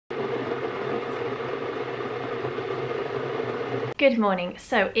Good morning.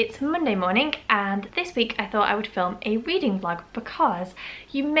 So it's Monday morning and this week I thought I would film a reading vlog because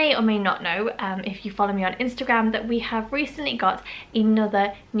you may or may not know, if you follow me on Instagram, that we have recently got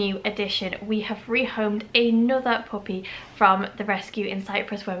another new addition. We have rehomed another puppy from the rescue in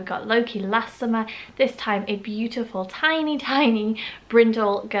Cyprus where we got Loki last summer. This time a beautiful tiny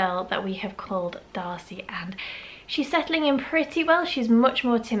brindle girl that we have called Darcy, and she's settling in pretty well. She's much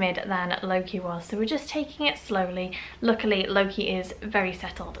more timid than Loki was, so we're just taking it slowly. Luckily, Loki is very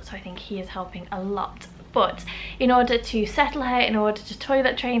settled, so I think he is helping a lot. But in order to settle her, in order to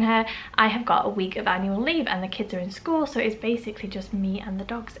toilet train her, I have got a week of annual leave and the kids are in school, so it's basically just me and the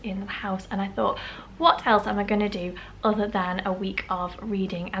dogs in the house. And I thought, what else am I going to do other than a week of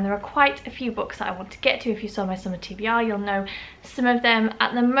reading? And there are quite a few books that I want to get to. If you saw my summer TBR, you'll know some of them.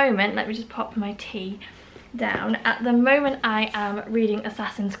 At the moment, let me just pop my tea down. At the moment I am reading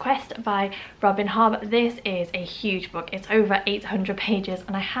Assassin's Quest by Robin Hobb. This is a huge book. It's over 800 pages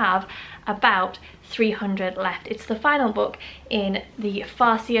and I have about 300 left. It's the final book in the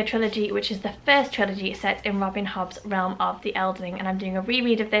Farseer trilogy, which is the first trilogy set in Robin Hobb's realm of the Elderling, and I'm doing a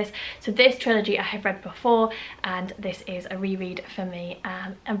reread of this. So this trilogy I have read before and this is a reread for me.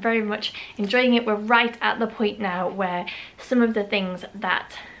 I'm very much enjoying it. We're right at the point now where some of the things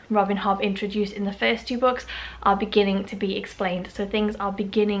that Robin Hobb introduced in the first two books are beginning to be explained, so things are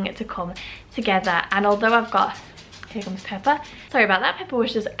beginning to come together. And although I've got, here comes Pepper, sorry about that, Pepper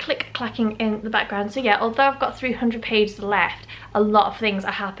was just click-clacking in the background. So yeah, although I've got 300 pages left, a lot of things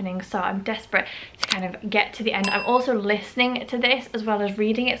are happening, so I'm desperate to kind of get to the end. I'm also listening to this as well as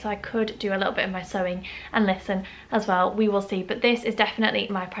reading it, so I could do a little bit of my sewing and listen as well. We will see, but this is definitely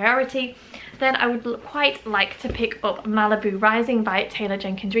my priority. Then I would quite like to pick up Malibu Rising by Taylor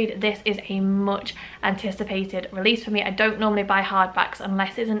Jenkins Reid. This is a much anticipated release for me. I don't normally buy hardbacks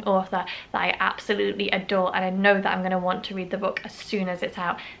unless it's an author that I absolutely adore and I know that I'm going to want to read the book as soon as it's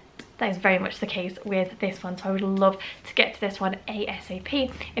out. That is very much the case with this one, so I would love to get to this one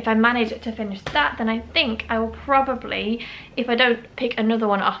ASAP. If I manage to finish that, then I think I will probably, if I don't pick another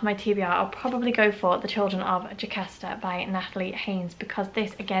one off my TBR, I'll probably go for The Children of Jocasta by Natalie Haynes, because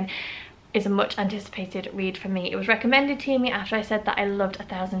this again is a much anticipated read for me. It was recommended to me after I said that I loved A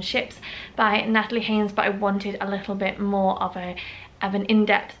Thousand Ships by Natalie Haynes, but I wanted a little bit more of an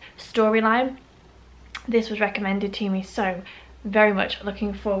in-depth storyline. This was recommended to me, so very much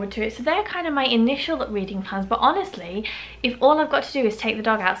looking forward to it. So they're kind of my initial reading plans, but honestly, if all I've got to do is take the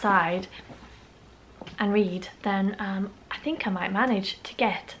dog outside and read, then I think I might manage to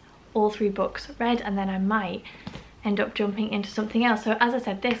get all 3 books read, and then I might end up jumping into something else. So as I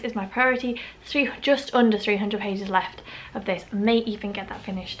said, this is my priority. Just under 300 pages left of this. I may even get that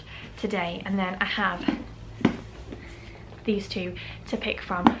finished today, and then I have these two to pick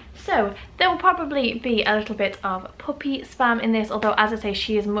from. So there will probably be a little bit of puppy spam in this, although as I say,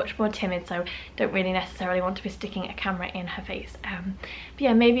 she is much more timid, so don't really necessarily want to be sticking a camera in her face. But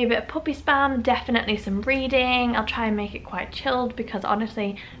yeah, maybe a bit of puppy spam, definitely some reading. I'll try and make it quite chilled because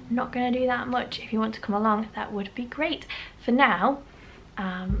honestly, I'm not going to do that much. If you want to come along, that would be great. For now,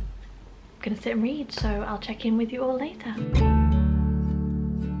 I'm going to sit and read, so I'll check in with you all later.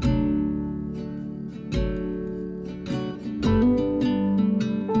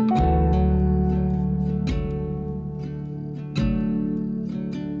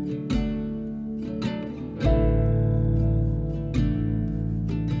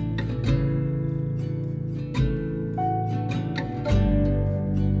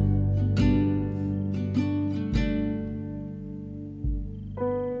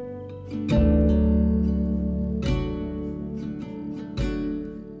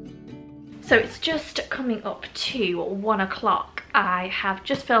 So it's just coming up to 1 o'clock. I have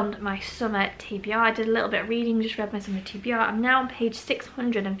just filmed my summer TBR. I did a little bit of reading, just read my summer TBR. I'm now on page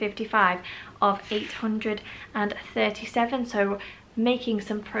 655 of 837, so making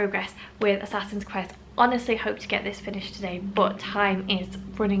some progress with Assassin's Quest. Honestly, hope to get this finished today, but time is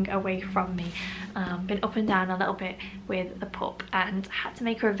running away from me. Been up and down a little bit with the pup and had to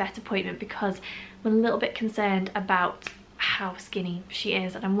make her a vet appointment because I'm a little bit concerned about how skinny she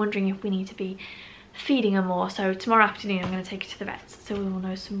is, and I'm wondering if we need to be feeding her more. So tomorrow afternoon I'm going to take her to the vets, so we will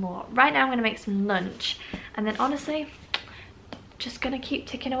know some more. Right now I'm going to make some lunch, and then honestly just gonna keep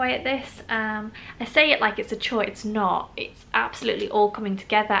ticking away at this. I say it like it's a chore, it's not. It's absolutely all coming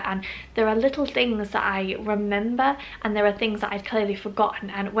together, and there are little things that I remember and there are things that I'd clearly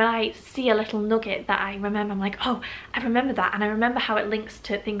forgotten, and when I see a little nugget that I remember, I'm like, oh, I remember that, and I remember how it links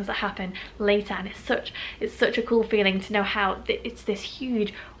to things that happen later, and it's such a cool feeling to know how it's this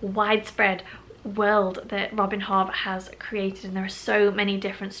huge widespread world that Robin Hobb has created, and there are so many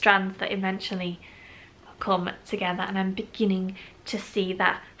different strands that eventually come together, and I'm beginning to see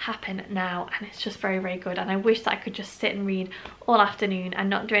that happen now, and it's just very, very good. And I wish that I could just sit and read all afternoon and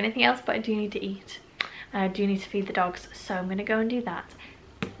not do anything else, but I do need to eat and I do need to feed the dogs, so I'm gonna go and do that.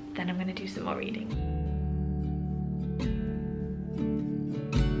 Then I'm gonna do some more reading.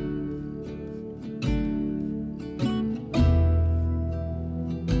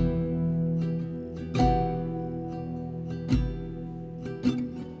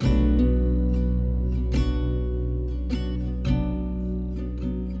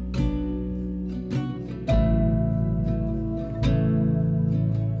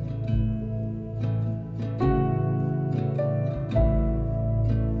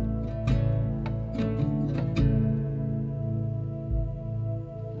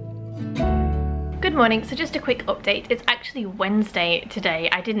 Good morning. So just a quick update. It's actually Wednesday today.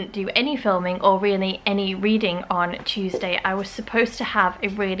 I didn't do any filming or really any reading on Tuesday. I was supposed to have a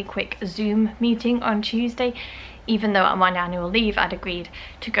really quick Zoom meeting on Tuesday. Even though I'm on annual leave, I'd agreed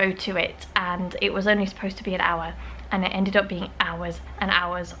to go to it, and it was only supposed to be an hour, and it ended up being hours and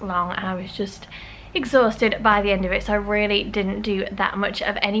hours long, and I was just exhausted by the end of it, so I really didn't do that much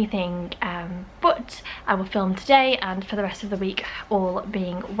of anything, but I will film today and for the rest of the week, all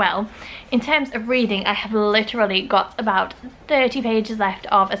being well. In terms of reading, I have literally got about 30 pages left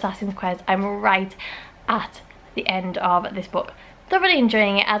of Assassin's Creed. I'm right at the end of this book. Thoroughly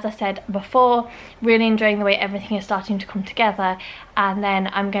enjoying it, as I said before, really enjoying the way everything is starting to come together, and then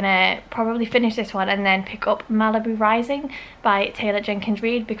I'm gonna probably finish this one and then pick up Malibu Rising by Taylor Jenkins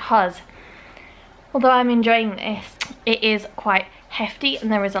Reid, because although I'm enjoying this, it is quite hefty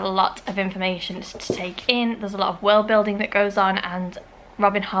and there is a lot of information to take in. There's a lot of world building that goes on, and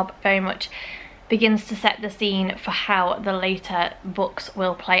Robin Hobb very much begins to set the scene for how the later books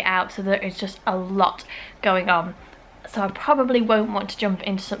will play out, so there is just a lot going on. So I probably won't want to jump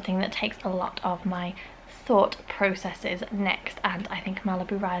into something that takes a lot of my thought processes next, and I think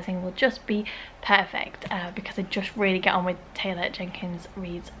Malibu Rising will just be perfect because I just really get on with Taylor Jenkins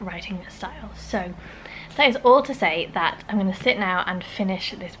Reid's writing style. So that is all to say that I'm going to sit now and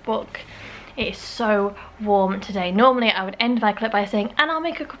finish this book. It is so warm today. Normally I would end my clip by saying, and I'll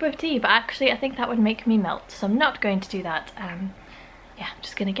make a cup of tea, but actually I think that would make me melt, so I'm not going to do that. Yeah, I'm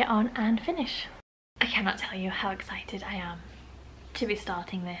just going to get on and finish. I cannot tell you how excited I am to be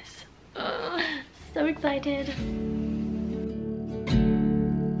starting this. So excited.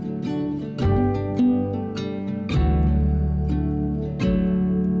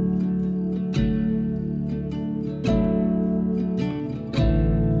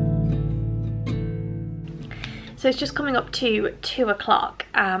 So it's just coming up to 2 o'clock.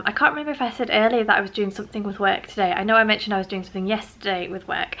 I can't remember if I said earlier that I was doing something with work today. I know I mentioned I was doing something yesterday with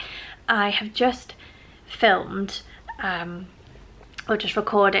work. I have just filmed or just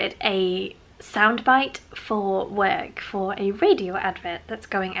recorded a soundbite for work for a radio advert that's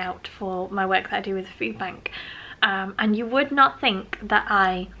going out for my work that I do with the food bank, and you would not think that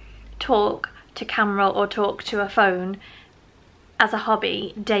I talk to camera or talk to a phone as a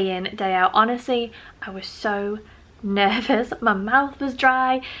hobby day in, day out. Honestly, I was so nervous. My mouth was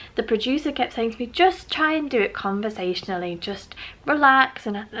dry. The producer kept saying to me, just try and do it conversationally, just relax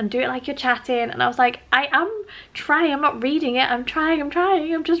and do it like you're chatting, and I was like, I am trying, I'm not reading it, I'm trying,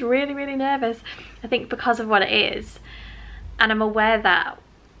 I'm just really, really nervous. I think because of what it is, and I'm aware that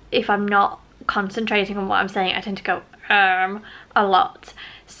if I'm not concentrating on what I'm saying, I tend to go a lot,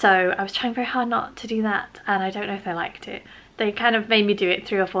 so I was trying very hard not to do that, and I don't know if they liked it. They kind of made me do it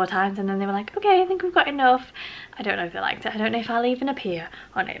 3 or 4 times, and then they were like, okay, I think we've got enough. I don't know if they liked it. I don't know if I'll even appear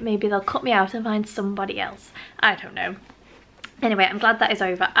on it. Maybe they'll cut me out and find somebody else. I don't know. Anyway, I'm glad that is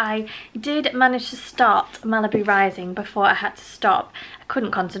over. I did manage to start Malibu Rising before I had to stop. I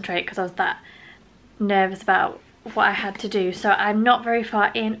couldn't concentrate because I was that nervous about what I had to do, so I'm not very far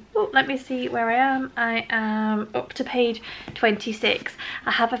in. Oh, let me see where I am. I am up to page 26.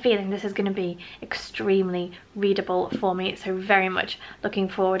 I have a feeling this is going to be extremely readable for me, so very much looking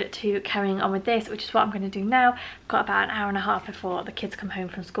forward to carrying on with this, which is what I'm going to do now. I've got about an hour and a half before the kids come home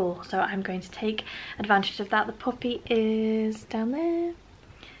from school, so I'm going to take advantage of that. The puppy is down there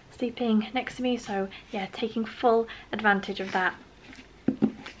sleeping next to me, so yeah, taking full advantage of that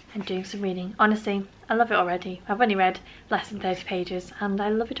and doing some reading. Honestly, I love it already. I've only read less than 30 pages and I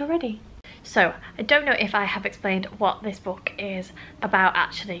love it already. So I don't know if I have explained what this book is about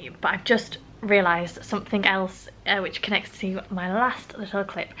actually, but I've just realised something else which connects to my last little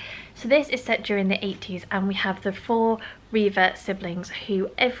clip. So this is set during the 80s, and we have the 4 Reaver siblings who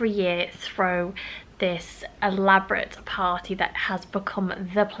every year throw this elaborate party that has become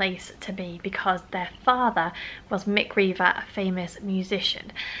the place to be because their father was Mick Reaver, a famous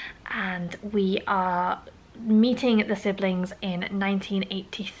musician. And we are meeting the siblings in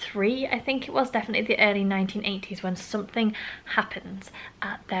 1983, I think it was, definitely the early 1980s, when something happens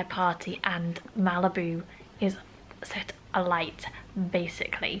at their party and Malibu is set alight,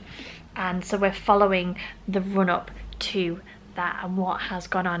 basically. And so we're following the run-up to that and what has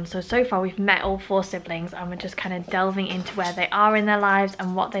gone on. So far we've met all 4 siblings and we're just kind of delving into where they are in their lives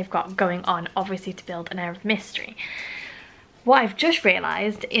and what they've got going on, obviously to build an air of mystery. What I've just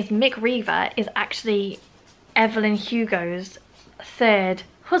realised is Mick Reaver is actually Evelyn Hugo's 3rd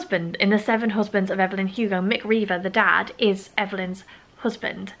husband. In the 7 husbands of Evelyn Hugo, Mick Reaver, the dad, is Evelyn's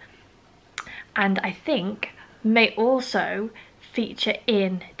husband, and I think may also feature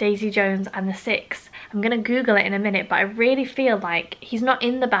in Daisy Jones and the Six. I'm gonna Google it in a minute, but I really feel like he's not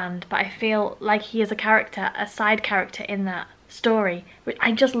in the band, but I feel like he is a character, a side character in that story, which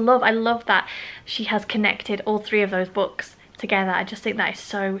I just love. I love that she has connected all 3 of those books together. I just think that is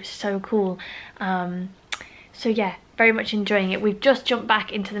so cool. So yeah, very much enjoying it. We've just jumped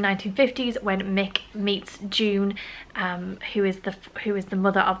back into the 1950s when Mick meets June, who is the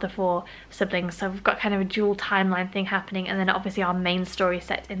mother of the 4 siblings. So we've got kind of a dual timeline thing happening, and then obviously our main story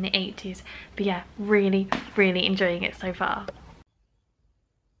set in the 80s. But yeah, really enjoying it so far.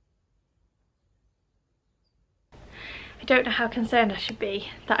 I don't know how concerned I should be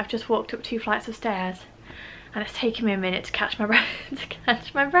that I've just walked up 2 flights of stairs and it's taken me a minute to catch my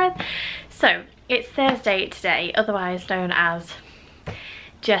breath. So it's Thursday today, otherwise known as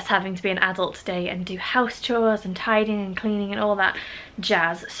Jess having to be an adult today and do house chores and tidying and cleaning and all that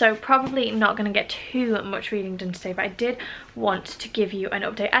jazz. So probably not going to get too much reading done today, but I did want to give you an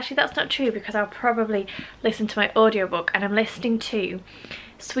update. Actually, that's not true because I'll probably listen to my audiobook, and I'm listening to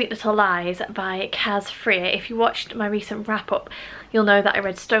Sweet Little Lies by Kaz Freer. If you watched my recent wrap-up, you'll know that I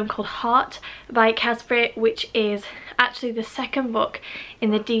read Stone Cold Heart by Kaz Freer, which is actually the 2nd book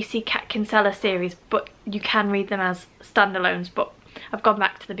in the DC Cat Kinsella series, but you can read them as standalones. But I've gone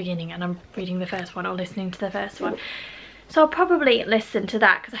back to the beginning and I'm reading the first one, or listening to the first one. So I'll probably listen to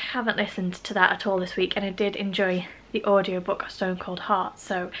that because I haven't listened to that at all this week, and I did enjoy the audiobook of Stone Cold Heart.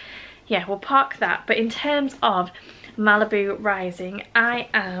 So yeah, we'll park that. But in terms of Malibu Rising, I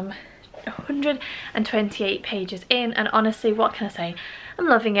am 128 pages in, and honestly, what can I say? I'm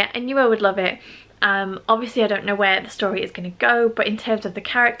loving it. I knew I would love it. Obviously I don't know where the story is going to go, but in terms of the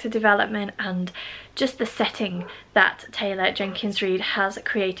character development and just the setting that Taylor Jenkins Reid has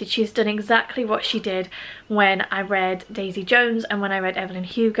created, she's done exactly what she did when I read Daisy Jones and when I read Evelyn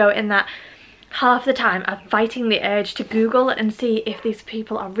Hugo, in that half the time I'm fighting the urge to Google and see if these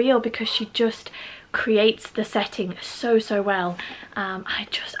people are real, because she just creates the setting so well. I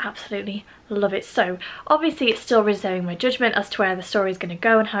just absolutely love it. So obviously it's still reserving my judgment as to where the story is going to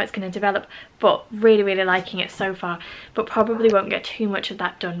go and how it's going to develop, but really liking it so far. But probably won't get too much of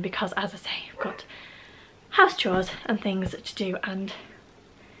that done because, as I say, I've got house chores and things to do, and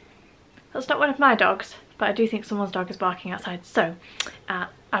that's not one of my dogs, but I do think someone's dog is barking outside, so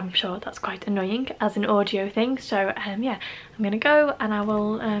I'm sure that's quite annoying as an audio thing. So yeah, I'm gonna go and I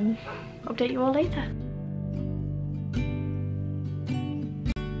will update you all later.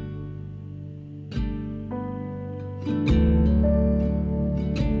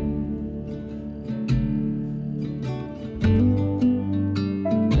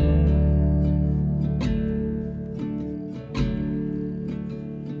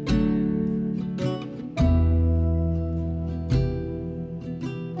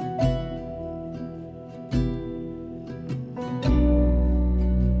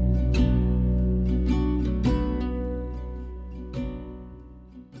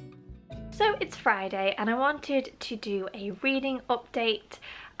 So it's Friday and I wanted to do a reading update.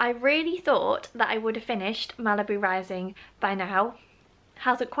 I really thought that I would have finished Malibu Rising by now.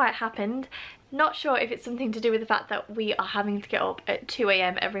 Hasn't quite happened. Not sure if it's something to do with the fact that we are having to get up at 2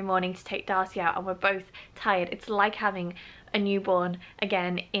 AM every morning to take Darcy out and we're both tired. It's like having a newborn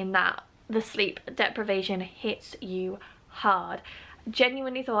again, in that the sleep deprivation hits you hard.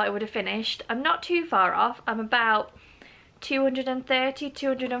 Genuinely thought I would have finished. I'm not too far off. I'm about 230,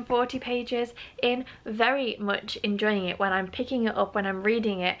 240 pages in. Very much enjoying it. When I'm picking it up, when I'm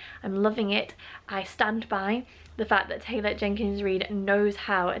reading it, I'm loving it. I stand by the fact that Taylor Jenkins Reid knows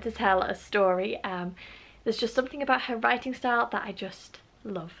how to tell a story. There's just something about her writing style that I just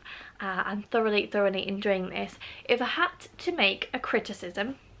love. I'm thoroughly enjoying this. If I had to make a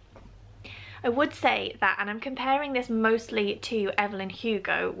criticism, I would say that, and I'm comparing this mostly to Evelyn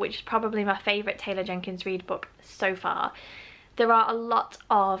Hugo, which is probably my favourite Taylor Jenkins Reid book so far, there are a lot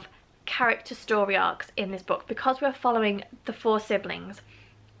of character story arcs in this book, because we're following the 4 siblings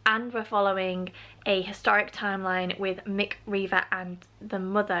and we're following a historic timeline with Mick Reaver and the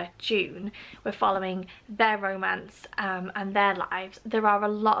mother June. We're following their romance and their lives. There are a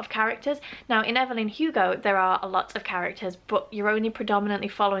lot of characters. Now in Evelyn Hugo there are a lot of characters, but you're only predominantly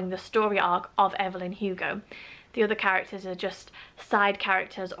following the story arc of Evelyn Hugo. The other characters are just side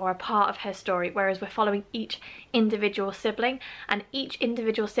characters or a part of her story, whereas we're following each individual sibling, and each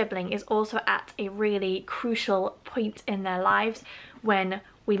individual sibling is also at a really crucial point in their lives when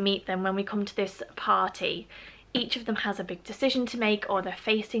we meet them, when we come to this party. Each of them has a big decision to make, or they're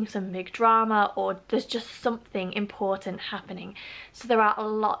facing some big drama, or there's just something important happening. So there are a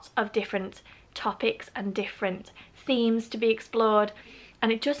lot of different topics and different themes to be explored,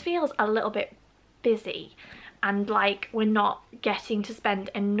 and it just feels a little bit busy and like we're not getting to spend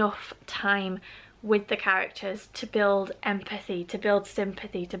enough time with the characters to build empathy, to build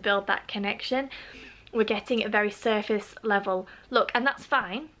sympathy, to build that connection. We're getting a very surface level look, and that's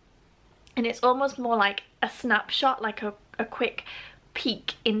fine, and it's almost more like a snapshot, like a quick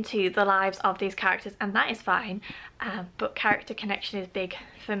peek into the lives of these characters, and that is fine, but character connection is big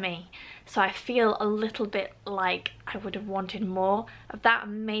for me, so I feel a little bit like I would have wanted more of that,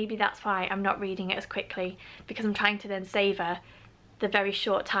 and maybe that's why I'm not reading it as quickly, because I'm trying to then savour the very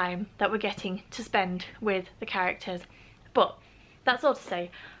short time that we're getting to spend with the characters. But that's all to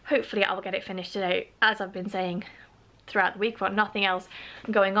say, hopefully I'll get it finished today. As I've been saying throughout the week, but nothing else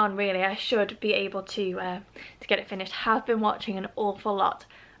going on really, I should be able to get it finished. Have been watching an awful lot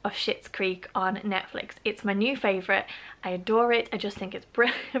of Schitt's Creek on Netflix. It's my new favourite. I adore it. I just think it's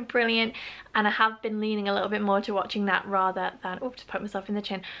brilliant, and I have been leaning a little bit more to watching that rather than, oh, just put myself in the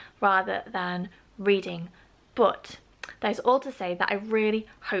chin, rather than reading. But that is all to say that I really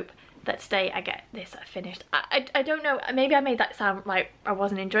hope that today I get this finished. I don't know, maybe I made that sound like I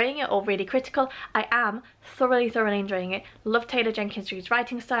wasn't enjoying it or really critical. I am thoroughly enjoying it. Love Taylor Jenkins Reid's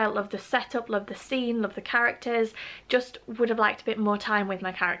writing style, love the setup, love the scene, love the characters. Just would have liked a bit more time with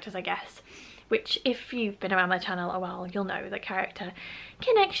my characters, I guess. Which, if you've been around my channel a while, you'll know that character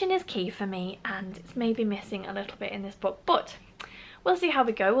connection is key for me, and it's maybe missing a little bit in this book. But we'll see how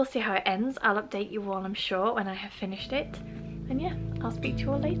we go, we'll see how it ends. I'll update you all, I'm sure, when I have finished it. And yeah, I'll speak to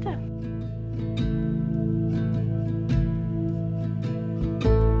you all later.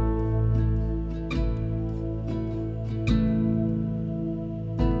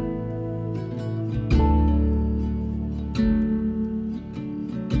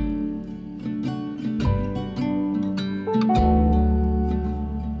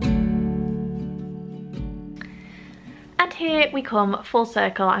 Here we come full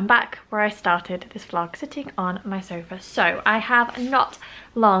circle. I'm back where I started this vlog, sitting on my sofa. So I have not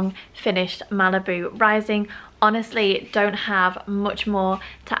long finished Malibu Rising. Honestly, don't have much more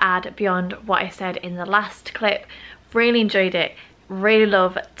to add beyond what I said in the last clip. Really enjoyed it. Really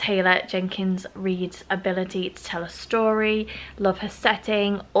love Taylor Jenkins Reid's ability to tell a story, love her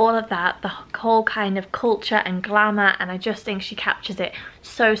setting, all of that, the whole kind of culture and glamour, and I just think she captures it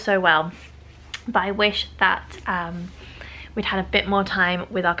so well. But I wish that we'd had a bit more time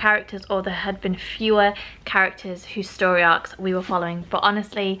with our characters, or there had been fewer characters whose story arcs we were following. But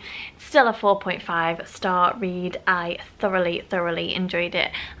honestly, it's still a 4.5 star read. I thoroughly enjoyed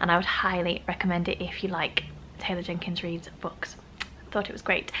it, and I would highly recommend it if you like Taylor Jenkins Reid's books. Thought it was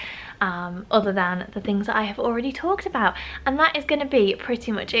great, other than the things that I have already talked about. And that is going to be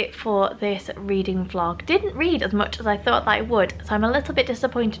pretty much it for this reading vlog. Didn't read as much as I thought that I would, so I'm a little bit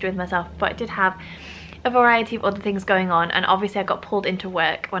disappointed with myself, but I did have a variety of other things going on, and obviously I got pulled into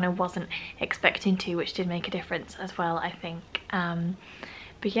work when I wasn't expecting to, which did make a difference as well, I think.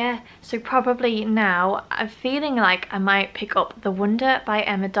 But yeah, so probably now I'm feeling like I might pick up The Wonder by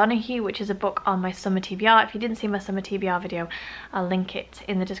Emma Donoghue, which is a book on my summer TBR. If you didn't see my summer TBR video, I'll link it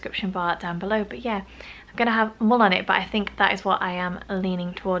in the description bar down below. But yeah, I'm gonna have a mull on it, but I think that is what I am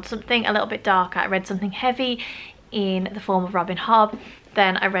leaning towards. Something a little bit darker. I read something heavy in the form of Robin Hobb,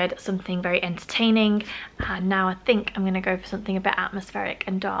 then I read something very entertaining, and now I think I'm gonna go for something a bit atmospheric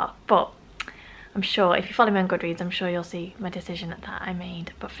and dark. But I'm sure if you follow me on Goodreads, I'm sure you'll see my decision that I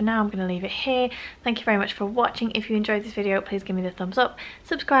made. But for now, I'm going to leave it here. Thank you very much for watching. If you enjoyed this video, please give me the thumbs up.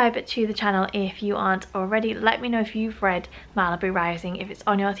 Subscribe to the channel if you aren't already. Let me know if you've read Malibu Rising. If it's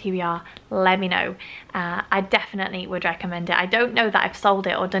on your TBR, let me know. I definitely would recommend it. I don't know that I've sold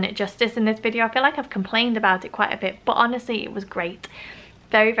it or done it justice in this video. I feel like I've complained about it quite a bit, but honestly, it was great.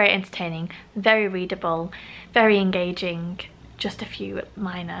 Very entertaining, very readable, very engaging. Just a few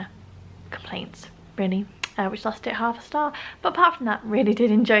minor complaints really, which lost it half a star, but apart from that, really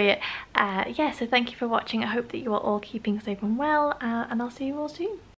did enjoy it. Yeah, so thank you for watching. I hope that you are all keeping safe and well, and I'll see you all soon.